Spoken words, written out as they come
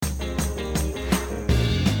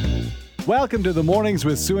Welcome to the Mornings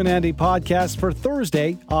with Sue and Andy podcast for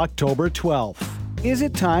Thursday, October 12th. Is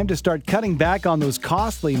it time to start cutting back on those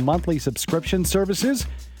costly monthly subscription services?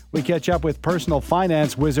 We catch up with personal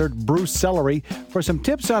finance wizard Bruce Sellery for some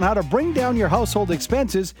tips on how to bring down your household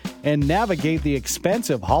expenses and navigate the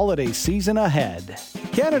expensive holiday season ahead.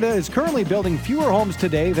 Canada is currently building fewer homes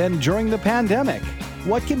today than during the pandemic.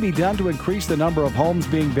 What can be done to increase the number of homes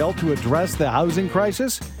being built to address the housing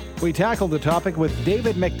crisis? We tackle the topic with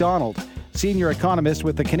David MacDonald, senior economist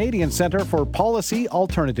with the Canadian Centre for Policy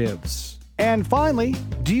Alternatives. And finally,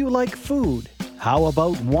 do you like food? How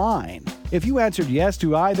about wine? If you answered yes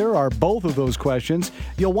to either or both of those questions,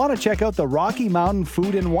 you'll want to check out the Rocky Mountain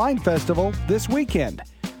Food and Wine Festival this weekend.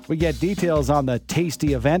 We get details on the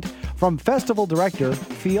tasty event from Festival Director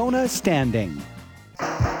Fiona Standing.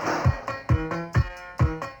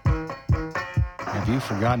 Have you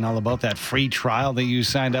forgotten all about that free trial that you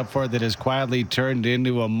signed up for that has quietly turned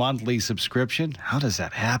into a monthly subscription? How does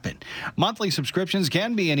that happen? Monthly subscriptions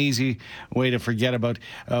can be an easy way to forget about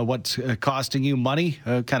what's costing you money,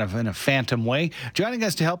 kind of in a phantom way. Joining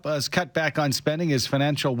us to help us cut back on spending is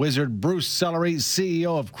financial wizard Bruce Sellery,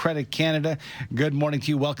 CEO of Credit Canada. Good morning to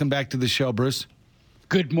you. Welcome back to the show, Bruce.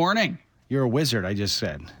 Good morning. You're a wizard, I just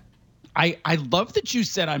said. I love that you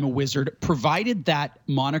said I'm a wizard, provided that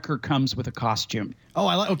moniker comes with a costume.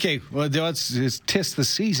 Oh, okay. Well, let's tis the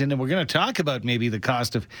season, and we're going to talk about maybe the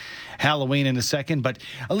cost of Halloween in a second. But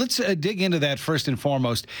let's dig into that first and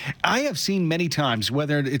foremost. I have seen many times,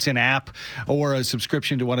 whether it's an app or a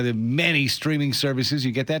subscription to one of the many streaming services,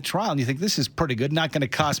 you get that trial, and you think, this is pretty good, not going to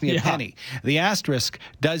cost me a penny. The asterisk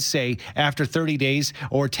does say, after 30 days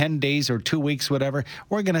or 10 days or 2 weeks, whatever,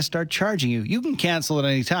 we're going to start charging you. You can cancel at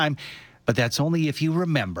any time, but that's only if you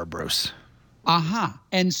remember, Bruce.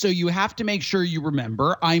 And so you have to make sure you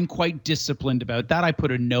remember. I'm quite disciplined about that. I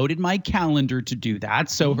put a note in my calendar to do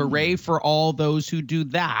that. So hooray for all those who do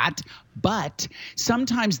that. But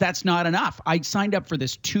sometimes that's not enough. I signed up for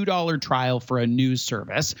this $2 trial for a news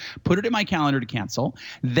service, put it in my calendar to cancel.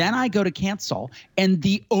 Then I go to cancel. And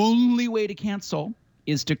the only way to cancel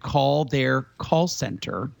is to call their call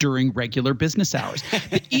center during regular business hours.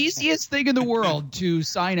 The easiest thing in the world to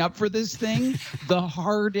sign up for this thing, the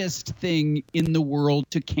hardest thing in the world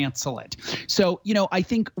to cancel it. So, I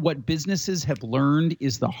think what businesses have learned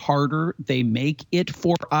is the harder they make it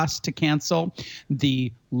for us to cancel,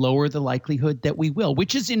 the lower the likelihood that we will,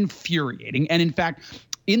 which is infuriating. And in fact,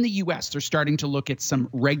 in the U.S., they're starting to look at some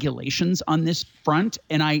regulations on this front,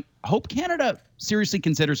 and I hope Canada seriously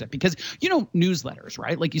considers it because, newsletters,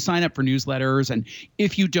 right? Like you sign up for newsletters, and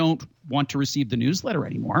if you don't want to receive the newsletter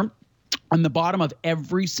anymore, on the bottom of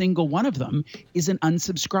every single one of them is an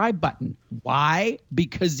unsubscribe button. Why?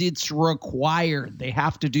 Because it's required. They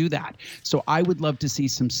have to do that. So I would love to see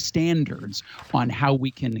some standards on how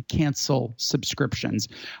we can cancel subscriptions,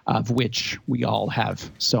 of which we all have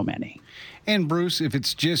so many. And Bruce, if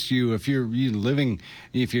it's just you, if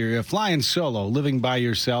you're flying solo, living by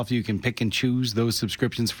yourself, you can pick and choose those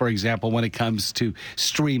subscriptions, for example, when it comes to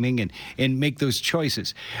streaming and make those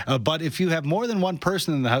choices. But if you have more than one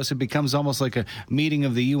person in the house, it becomes almost like a meeting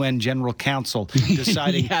of the UN General Council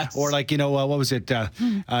deciding, yes. Or like, what was it?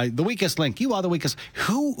 The weakest link. You are the weakest.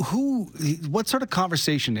 What sort of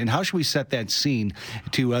conversation and how should we set that scene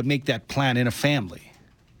to make that plan in a family?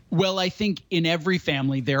 Well, I think in every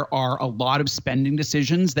family, there are a lot of spending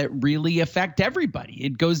decisions that really affect everybody.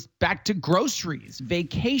 It goes back to groceries,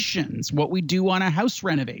 vacations, what we do on a house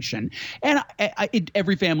renovation. And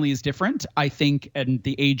every family is different, I think, and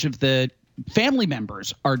the age of the family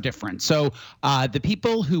members are different. So the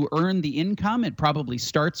people who earn the income, it probably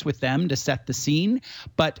starts with them to set the scene.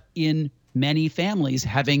 But in many families,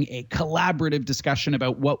 having a collaborative discussion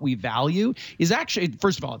about what we value is actually,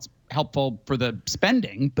 first of all, it's helpful for the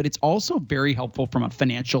spending, but it's also very helpful from a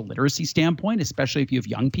financial literacy standpoint, especially if you have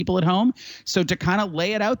young people at home. So to kind of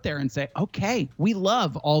lay it out there and say, okay, we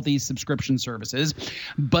love all these subscription services,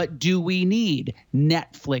 but do we need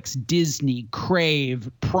Netflix, Disney, Crave,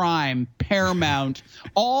 Prime, Paramount,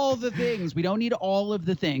 all the things? We don't need all of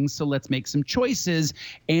the things. So let's make some choices,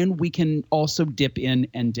 and we can also dip in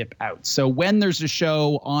and dip out. So when there's a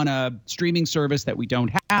show on a streaming service that we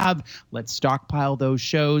don't have, let's stockpile those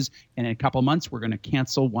shows. And in a couple of months, we're going to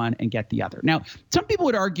cancel one and get the other. Now, some people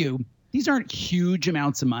would argue these aren't huge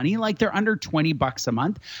amounts of money, like they're under $20 a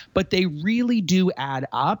month, but they really do add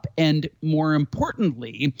up. And more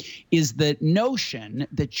importantly, is the notion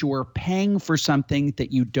that you're paying for something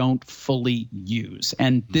that you don't fully use.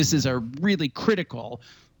 And this is a really critical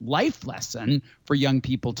life lesson for young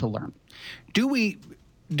people to learn. Do we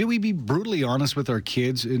do we be brutally honest with our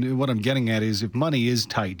kids? And what I'm getting at is, if money is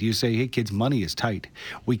tight, do you say, hey, kids, money is tight,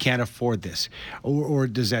 we can't afford this? Or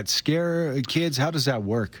does that scare kids? How does that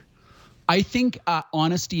work? I think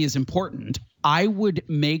honesty is important. I would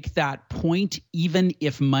make that point even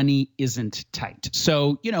if money isn't tight.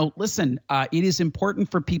 So, listen, it is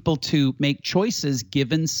important for people to make choices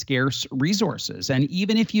given scarce resources. And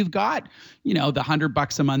even if you've got, the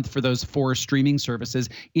 $100 a month for those 4 streaming services,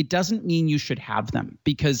 it doesn't mean you should have them,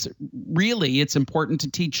 because really it's important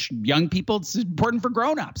to teach young people. It's important for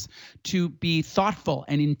grownups to be thoughtful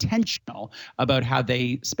and intentional about how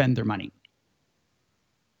they spend their money.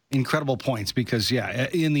 Incredible points, because,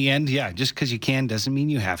 in the end, just because you can doesn't mean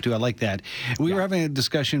you have to. I like that. We were having a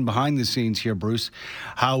discussion behind the scenes here, Bruce,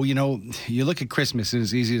 how, you look at Christmas and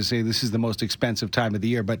it's easy to say this is the most expensive time of the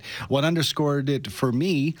year. But what underscored it for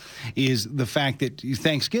me is the fact that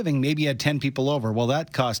Thanksgiving, maybe you had 10 people over. Well,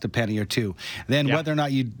 that cost a penny or two. Then whether or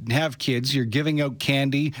not you have kids, you're giving out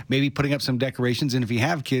candy, maybe putting up some decorations. And if you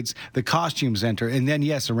have kids, the costumes enter. And then,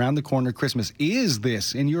 yes, around the corner, Christmas. Is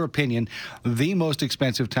this, in your opinion, the most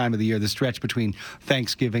expensive time of the year, the stretch between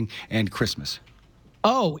Thanksgiving and Christmas?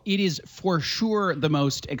 Oh, it is for sure the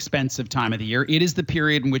most expensive time of the year. It is the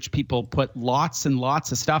period in which people put lots and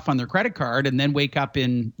lots of stuff on their credit card and then wake up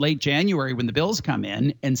in late January when the bills come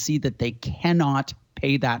in and see that they cannot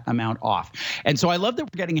pay that amount off. And so I love that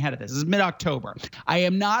we're getting ahead of this. This is mid-October. I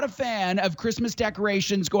am not a fan of Christmas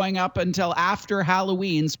decorations going up until after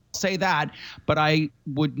Halloween, so I'll say that. But I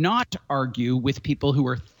would not argue with people who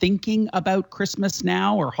are thinking about Christmas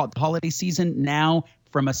now or holiday season now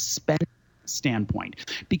from a spend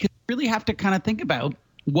standpoint, because you really have to kind of think about,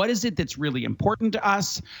 what is it that's really important to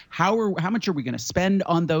us? How much are we going to spend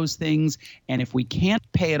on those things? And if we can't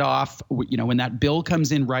pay it off, when that bill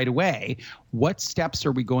comes in right away, what steps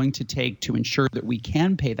are we going to take to ensure that we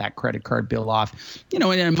can pay that credit card bill off, in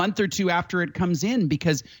a month or two after it comes in?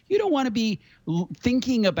 Because you don't want to be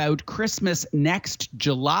thinking about Christmas next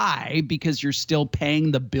July because you're still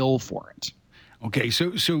paying the bill for it. Okay,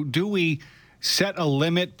 so do we set a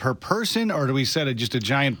limit per person, or do we set just a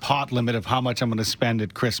giant pot limit of how much I'm going to spend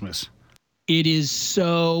at Christmas? It is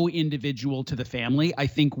so individual to the family. I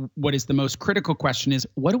think what is the most critical question is,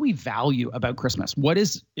 what do we value about Christmas? What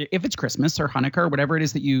is, if it's Christmas or Hanukkah or whatever it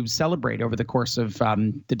is that you celebrate over the course of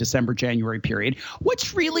the December-January period,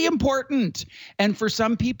 what's really important? And for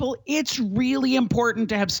some people, it's really important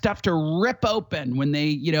to have stuff to rip open when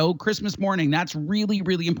they, Christmas morning. That's really,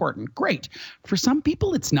 really important. Great. For some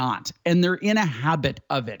people, it's not. And they're in a habit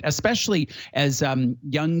of it, especially as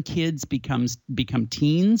young kids become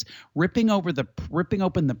teens. Ripping open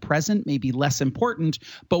the present may be less important,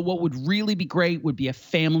 but what would really be great would be a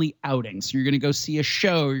family outing. So you're going to go see a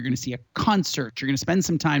show, you're going to see a concert, you're going to spend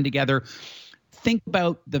some time together. Think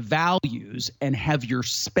about the values and have your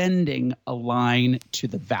spending align to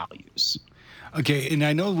the values. Okay, and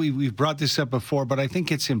I know we've brought this up before, but I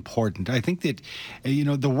think it's important. I think that,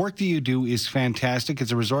 the work that you do is fantastic.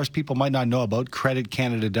 It's a resource people might not know about,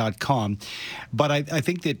 creditcanada.com. But I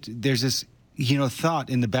think that there's this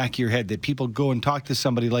thought in the back of your head that people go and talk to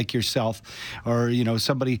somebody like yourself or,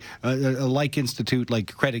 somebody, a like institute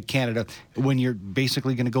like Credit Canada, when you're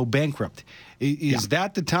basically going to go bankrupt. Is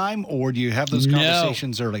that the time, or do you have those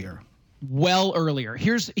conversations earlier? Well, earlier.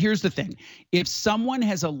 Here's the thing. If someone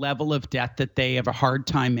has a level of debt that they have a hard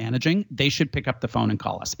time managing, they should pick up the phone and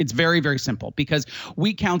call us. It's very, very simple, because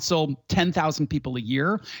we counsel 10,000 people a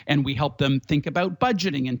year and we help them think about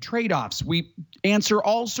budgeting and trade-offs. We answer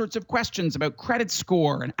all sorts of questions about credit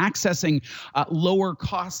score and accessing lower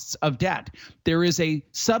costs of debt. There is a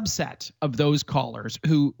subset of those callers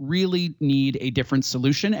who really need a different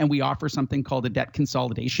solution, and we offer something called a debt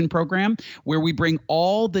consolidation program, where we bring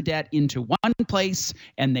all the debt into one place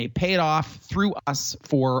and they pay it off through us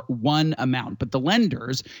for one amount. But the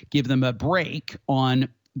lenders give them a break on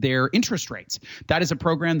their interest rates. That is a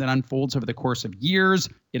program that unfolds over the course of years.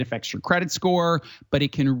 It affects your credit score, but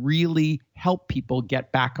it can really help people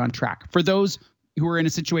get back on track. For those who are in a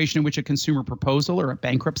situation in which a consumer proposal or a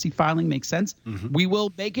bankruptcy filing makes sense, we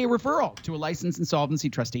will make a referral to a licensed insolvency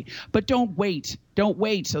trustee. But don't wait. Don't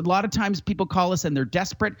wait. A lot of times people call us and they're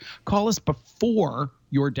desperate. Call us before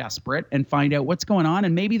you're desperate and find out what's going on.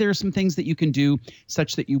 And maybe there are some things that you can do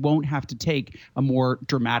such that you won't have to take a more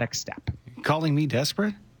dramatic step. Calling me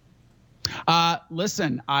desperate?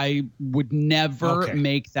 Listen, I would never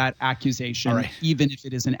make that accusation, even if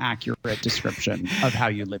it is an accurate description of how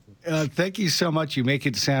you live. Thank you so much. You make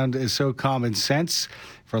it sound so common sense.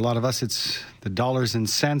 For a lot of us, it's the dollars and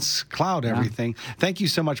cents cloud everything. Thank you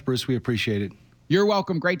so much, Bruce. We appreciate it. You're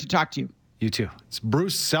welcome. Great to talk to you. You too. It's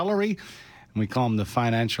Bruce Sellery, and we call him the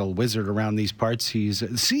financial wizard around these parts. He's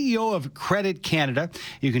CEO of Credit Canada.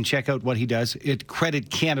 You can check out what he does at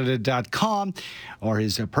creditcanada.com or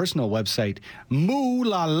his personal website,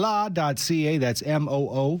 moolala.ca. That's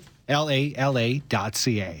moolala.ca.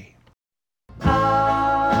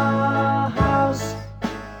 Our house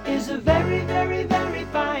is a very, very, very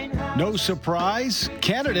fine house. No surprise,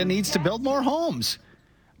 Canada needs to build more homes.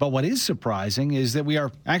 But what is surprising is that we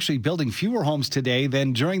are actually building fewer homes today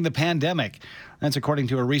than during the pandemic. That's according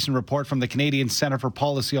to a recent report from the Canadian Centre for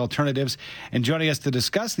Policy Alternatives. And joining us to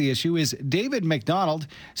discuss the issue is David MacDonald,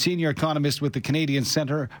 senior economist with the Canadian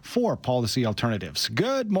Centre for Policy Alternatives.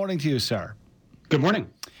 Good morning to you, sir. Good morning.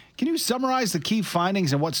 Can you summarize the key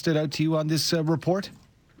findings and what stood out to you on this report?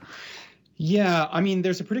 Yeah, I mean,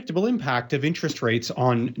 there's a predictable impact of interest rates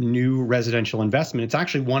on new residential investment. It's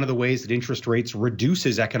actually one of the ways that interest rates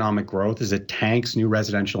reduces economic growth is it tanks new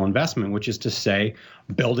residential investment, which is to say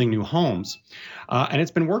building new homes. And it's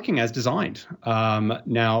been working as designed.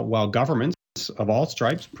 Now, while governments of all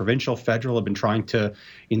stripes, provincial, federal, have been trying to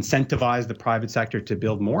incentivize the private sector to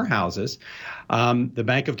build more houses, the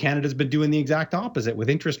Bank of Canada has been doing the exact opposite with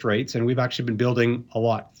interest rates. And we've actually been building a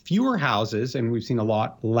lot fewer houses, and we've seen a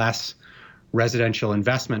lot less residential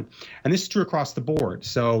investment. And this is true across the board.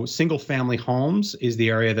 So single family homes is the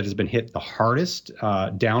area that has been hit the hardest,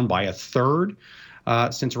 down by a third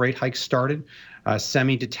since rate hikes started.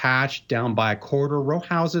 Semi-detached down by a quarter. Row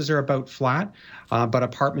houses are about flat, but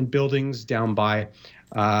apartment buildings down by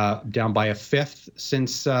a fifth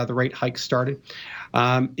since the rate hike started.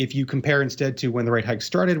 If you compare instead to when the rate hike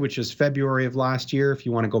started, which is February of last year, if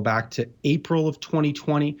you want to go back to April of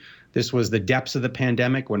 2020, this was the depths of the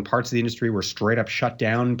pandemic when parts of the industry were straight up shut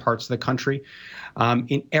down in parts of the country.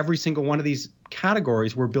 In every single one of these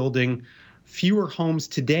categories, we're building fewer homes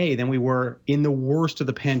today than we were in the worst of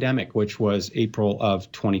the pandemic, which was April of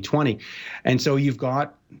 2020. And so you've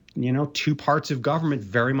got, two parts of government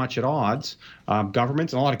very much at odds.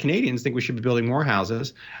 Governments and a lot of Canadians think we should be building more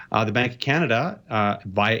houses. The Bank of Canada,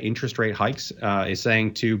 via interest rate hikes, is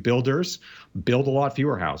saying to builders, build a lot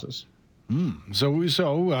fewer houses.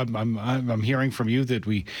 So I'm hearing from you that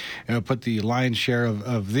we put the lion's share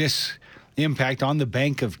of this impact on the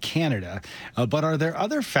Bank of Canada. But are there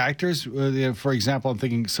other factors? For example, I'm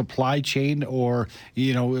thinking supply chain or,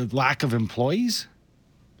 lack of employees?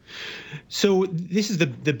 So this is the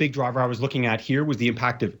big driver I was looking at here was the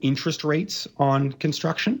impact of interest rates on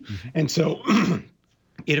construction. Mm-hmm. And so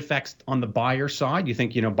it affects on the buyer side. You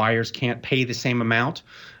think, buyers can't pay the same amount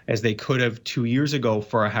as they could have 2 years ago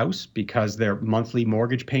for a house because their monthly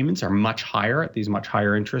mortgage payments are much higher at these much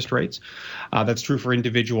higher interest rates. That's true for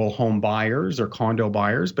individual home buyers or condo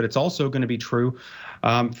buyers, but it's also going to be true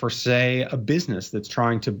for, say, a business that's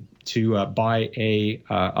trying to buy a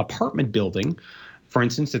apartment building, for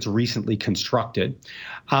instance, that's recently constructed.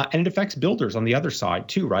 And it affects builders on the other side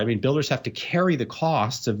too, right? I mean, builders have to carry the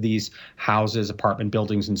costs of these houses, apartment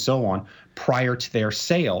buildings, and so on prior to their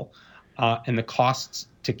sale. And the costs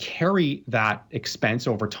to carry that expense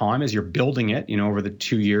over time as you're building it, over the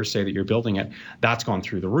 2 years, say that you're building it, that's gone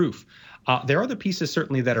through the roof. There are other pieces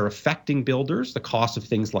certainly that are affecting builders, the cost of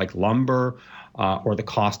things like lumber or the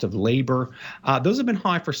cost of labor. Those have been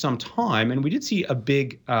high for some time, and we did see a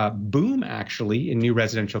big boom actually in new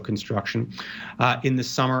residential construction in the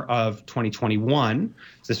summer of 2021.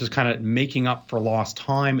 So this was kind of making up for lost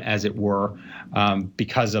time, as it were,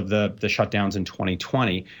 because of the shutdowns in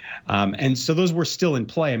 2020. And so those were still in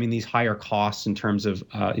play. I mean, these higher costs in terms of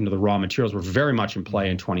the raw materials were very much in play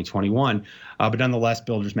in 2021. But nonetheless,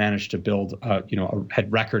 builders managed to build, had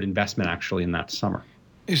record investment actually in that summer.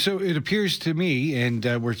 So it appears to me, and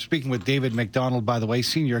we're speaking with David MacDonald, by the way,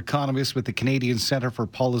 senior economist with the Canadian Centre for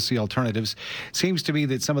Policy Alternatives. Seems to me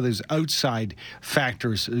that some of those outside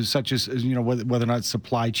factors, such as whether or not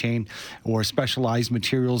supply chain or specialized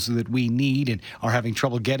materials that we need and are having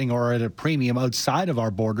trouble getting or at a premium outside of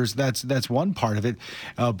our borders, that's one part of it.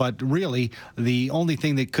 But really, the only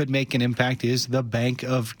thing that could make an impact is the Bank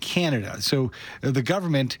of Canada. So the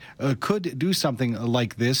government could do something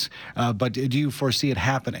like this, but do you foresee it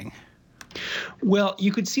happening? Well,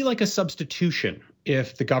 you could see like a substitution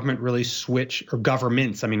if the government really switch, or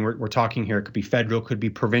governments, I mean, we're talking here, it could be federal, could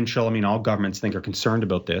be provincial. I mean, all governments I think are concerned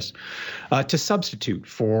about this, to substitute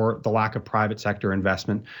for the lack of private sector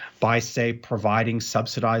investment by, say, providing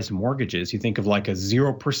subsidized mortgages. You think of like a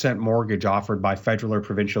 0% mortgage offered by federal or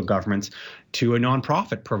provincial governments to a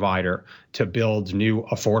nonprofit provider to build new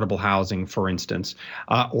affordable housing, for instance,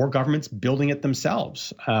 or governments building it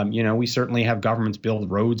themselves. We certainly have governments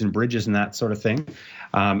build roads and bridges and that sort of thing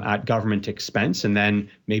at government expense. and then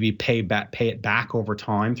maybe pay it back over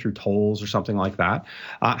time through tolls or something like that.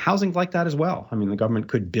 Housing like that as well. I mean, the government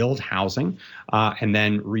could build housing and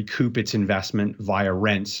then recoup its investment via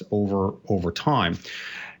rents over time.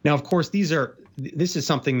 Now, of course, this is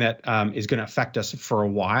something that is going to affect us for a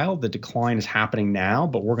while. The decline is happening now,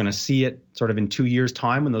 but we're going to see it sort of in 2 years'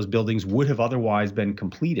 time when those buildings would have otherwise been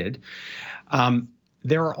completed.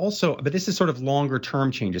 There are also, but this is sort of longer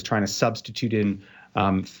term changes, trying to substitute in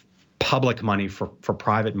public money for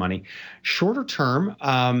private money. Shorter term,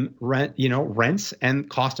 rents and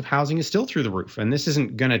cost of housing is still through the roof, and this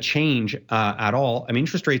isn't going to change at all. I mean,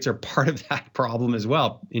 interest rates are part of that problem as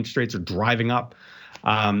well. Interest rates are driving up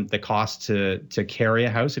the cost to carry a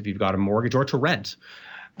house if you've got a mortgage or to rent.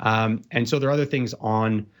 And so there are other things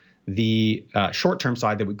on the short-term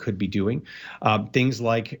side that we could be doing. Things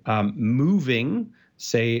like moving,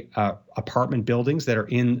 say, apartment buildings that are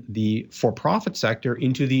in the for-profit sector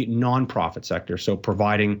into the nonprofit sector. So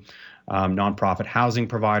providing nonprofit housing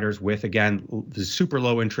providers with, again, the super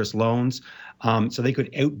low interest loans, so they could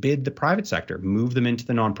outbid the private sector, move them into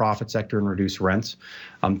the nonprofit sector and reduce rents.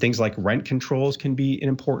 Things like rent controls can be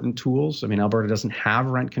important tools. I mean, Alberta doesn't have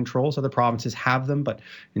rent controls. Other provinces have them, but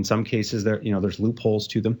in some cases, there's loopholes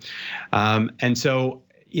to them. And so,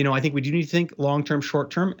 I think we do need to think long-term,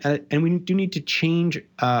 short-term, and we do need to change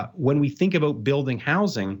when we think about building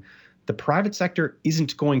housing. The private sector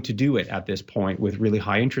isn't going to do it at this point with really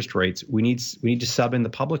high interest rates. We need to sub in the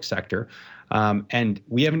public sector, and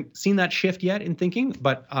we haven't seen that shift yet in thinking,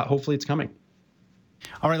 but hopefully it's coming.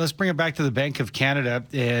 All right, let's bring it back to the Bank of Canada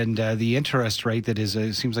and the interest rate that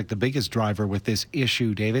seems like the biggest driver with this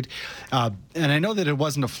issue, David. And I know that it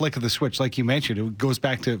wasn't a flick of the switch, like you mentioned. It goes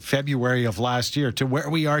back to February of last year to where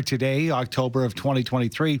we are today, October of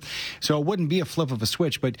 2023. So it wouldn't be a flip of a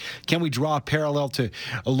switch, but can we draw a parallel to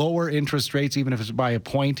lower interest rates, even if it's by a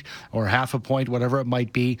point or half a point, whatever it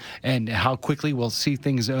might be, and how quickly we'll see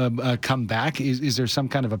things come back? Is there some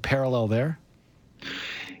kind of a parallel there?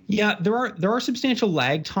 Yeah, there are substantial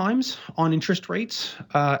lag times on interest rates,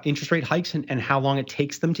 interest rate hikes, and how long it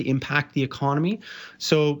takes them to impact the economy.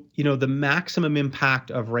 So, the maximum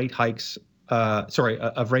impact of rate hikes,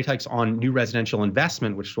 on new residential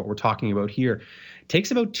investment, which is what we're talking about here,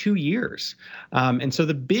 takes about 2 years. And so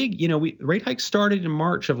the big, rate hikes started in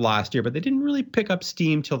March of last year, but they didn't really pick up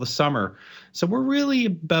steam till the summer. So we're really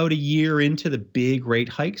about a year into the big rate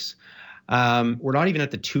hikes. We're not even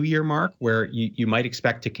at the 2-year mark where you might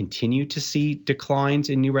expect to continue to see declines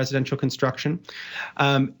in new residential construction.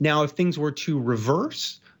 Now, if things were to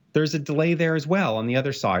reverse, there's a delay there as well on the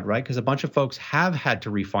other side, right? Because a bunch of folks have had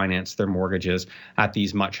to refinance their mortgages at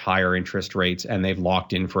these much higher interest rates, and they've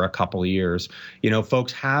locked in for a couple of years.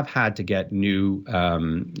 Folks have had to get new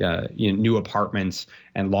apartments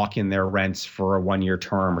and lock in their rents for a 1-year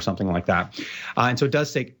term or something like that. And so it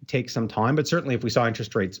does take some time, but certainly if we saw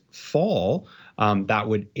interest rates fall, that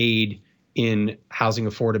would aid in housing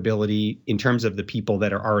affordability in terms of the people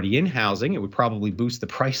that are already in housing. It would probably boost the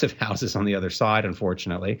price of houses on the other side,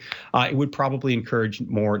 unfortunately. It would probably encourage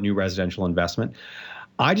more new residential investment.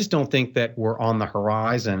 I just don't think that we're on the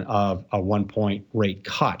horizon of a 1-point rate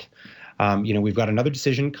cut. We've got another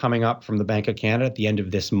decision coming up from the Bank of Canada at the end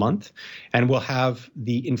of this month, and we'll have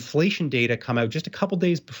the inflation data come out just a couple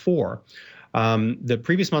days before. The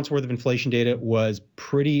previous month's worth of inflation data was was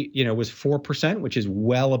 4%, which is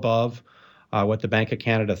well above what the Bank of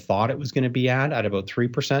Canada thought it was going to be at about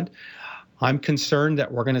 3%. I'm concerned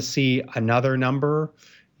that we're going to see another number,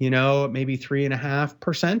 maybe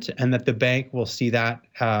 3.5%, and that the bank will see that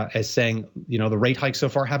as saying, the rate hikes so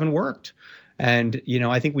far haven't worked. And,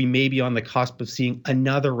 I think we may be on the cusp of seeing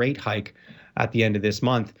another rate hike at the end of this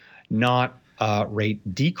month, not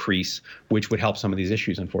rate decrease, which would help some of these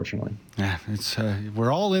issues, unfortunately. Yeah, it's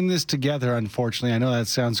we're all in this together, unfortunately. I know that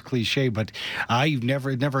sounds cliche, but it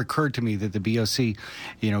never occurred to me that the BOC,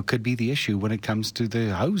 could be the issue when it comes to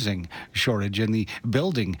the housing shortage and the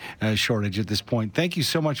building shortage at this point. Thank you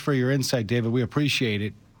so much for your insight, David. We appreciate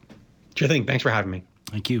it. Sure thing. Thanks for having me.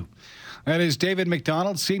 Thank you. That is David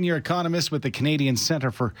MacDonald, Senior Economist with the Canadian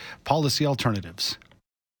Centre for Policy Alternatives.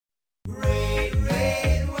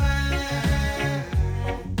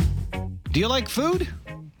 Do you like food?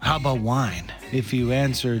 How about wine? If you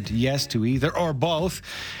answered yes to either or both,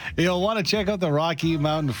 you'll want to check out the Rocky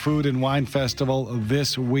Mountain Food and Wine Festival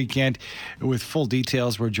this weekend. With full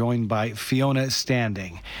details, we're joined by Fiona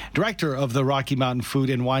Standing, Director of the Rocky Mountain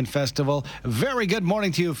Food and Wine Festival. Very good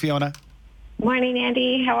morning to you, Fiona. Morning,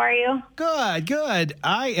 Andy. How are you? Good.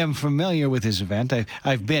 I am familiar with this event.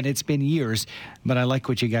 It's been years, but I like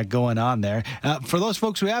what you got going on there. For those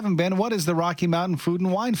folks who haven't been, what is the Rocky Mountain Food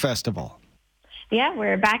and Wine Festival? Yeah,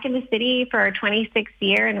 we're back in the city for our 26th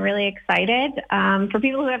year and really excited. For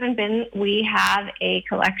people who haven't been, we have a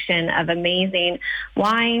collection of amazing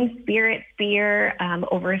wine, spirits, beer,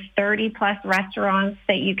 over 30 plus restaurants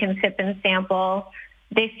that you can sip and sample.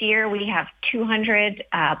 This year we have 200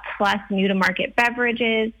 plus new to market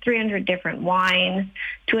beverages, 300 different wines,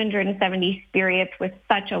 270 spirits with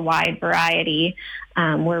such a wide variety.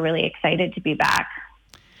 We're really excited to be back.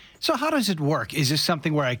 So how does it work? Is this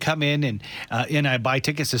something where I come in and I buy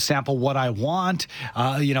tickets to sample what I want?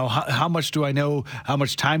 How much do I know? How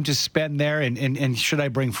much time to spend there? And should I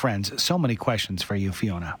bring friends? So many questions for you,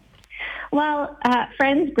 Fiona. Well,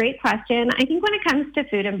 friends, great question. I think when it comes to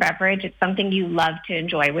food and beverage, it's something you love to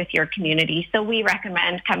enjoy with your community. So we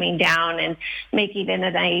recommend coming down and making it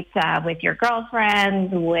a night with your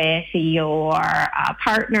girlfriends, with your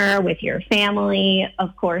partner, with your family,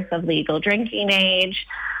 of course, of legal drinking age.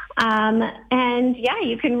 And yeah,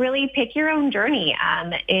 you can really pick your own journey.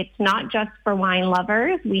 It's not just for wine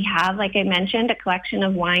lovers. We have, like I mentioned, a collection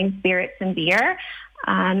of wine, spirits, and beer.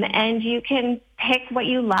 And you can pick what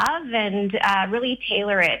you love and really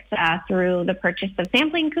tailor it through the purchase of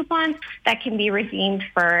sampling coupons that can be redeemed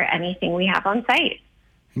for anything we have on site.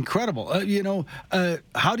 Incredible.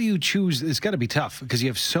 How do you choose? It's got to be tough because you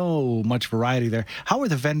have so much variety there. How are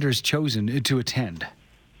the vendors chosen to attend?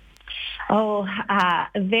 Oh,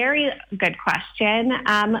 very good question.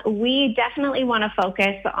 We definitely want to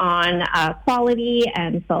focus on quality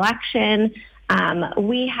and selection.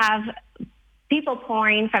 We have people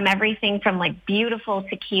pouring from everything from like beautiful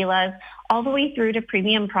tequilas all the way through to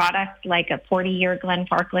premium products like a 40-year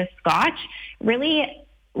Glenfarclas Scotch. Really,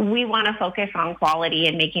 we want to focus on quality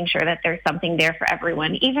and making sure that there's something there for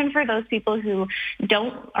everyone. Even for those people who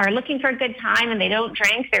are looking for a good time and they don't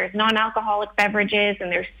drink, there's non-alcoholic beverages and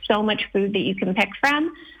there's so much food that you can pick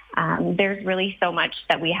from. There's really so much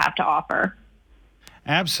that we have to offer.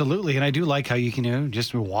 Absolutely. And I do like how you can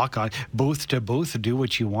just walk on booth to booth, do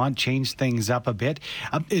what you want, change things up a bit.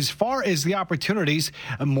 As far as the opportunities,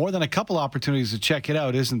 more than a couple opportunities to check it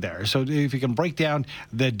out, isn't there? So if you can break down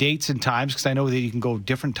the dates and times, because I know that you can go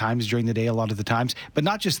different times during the day a lot of the times, but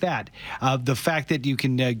not just that, the fact that you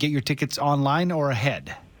can get your tickets online or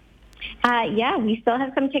ahead. Yeah, we still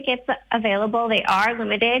have some tickets available. They are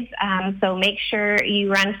limited, so make sure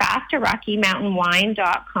you run fast to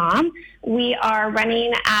RockyMountainWine.com. We are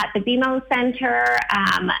running at the BMO Center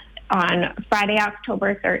on Friday,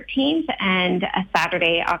 October 13th and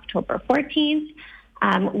Saturday, October 14th.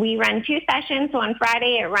 We run two sessions. So on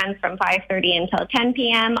Friday, it runs from 5:30 until 10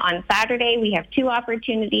 p.m. On Saturday, we have two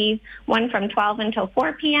opportunities, one from 12 until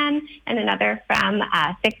 4 p.m. and another from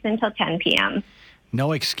 6 until 10 p.m.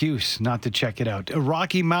 No excuse not to check it out.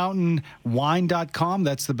 RockyMountainWine.com,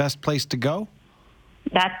 that's the best place to go?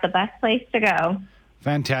 That's the best place to go.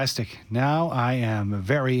 Fantastic. Now I am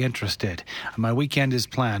very interested. My weekend is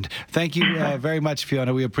planned. Thank you very much,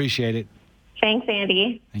 Fiona. We appreciate it. Thanks,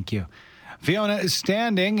 Andy. Thank you. Fiona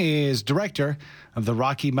Standing is director of the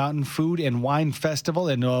Rocky Mountain Food and Wine Festival.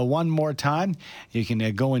 And one more time, you can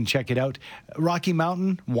go and check it out,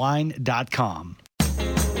 RockyMountainWine.com.